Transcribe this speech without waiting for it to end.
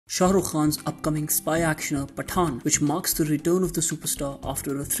Shah Rukh Khan's upcoming spy actioner Pathan, which marks the return of the superstar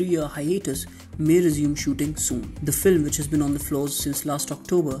after a 3-year hiatus, may resume shooting soon. The film, which has been on the floors since last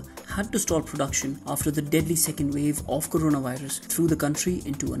October, had to stall production after the deadly second wave of coronavirus threw the country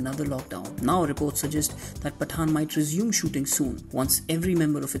into another lockdown. Now reports suggest that Pathan might resume shooting soon once every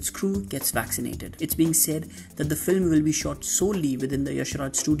member of its crew gets vaccinated. It's being said that the film will be shot solely within the Yash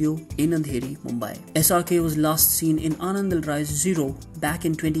Raj studio in Andheri, Mumbai. SRK was last seen in Anand Rai's Zero back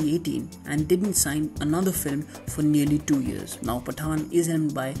in 2018 and didn't sign another film for nearly 2 years. Now Pathan is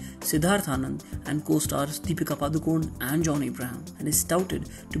helmed by Siddharth Anand and co-stars Deepika Padukone and John Abraham, and is touted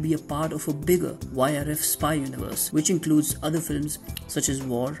to be a part of a bigger YRF spy universe, which includes other films such as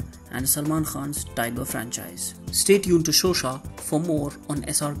War and Salman Khan's Tiger franchise. Stay tuned to SHOWSHA for more on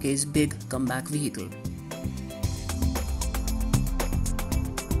SRK's big comeback vehicle.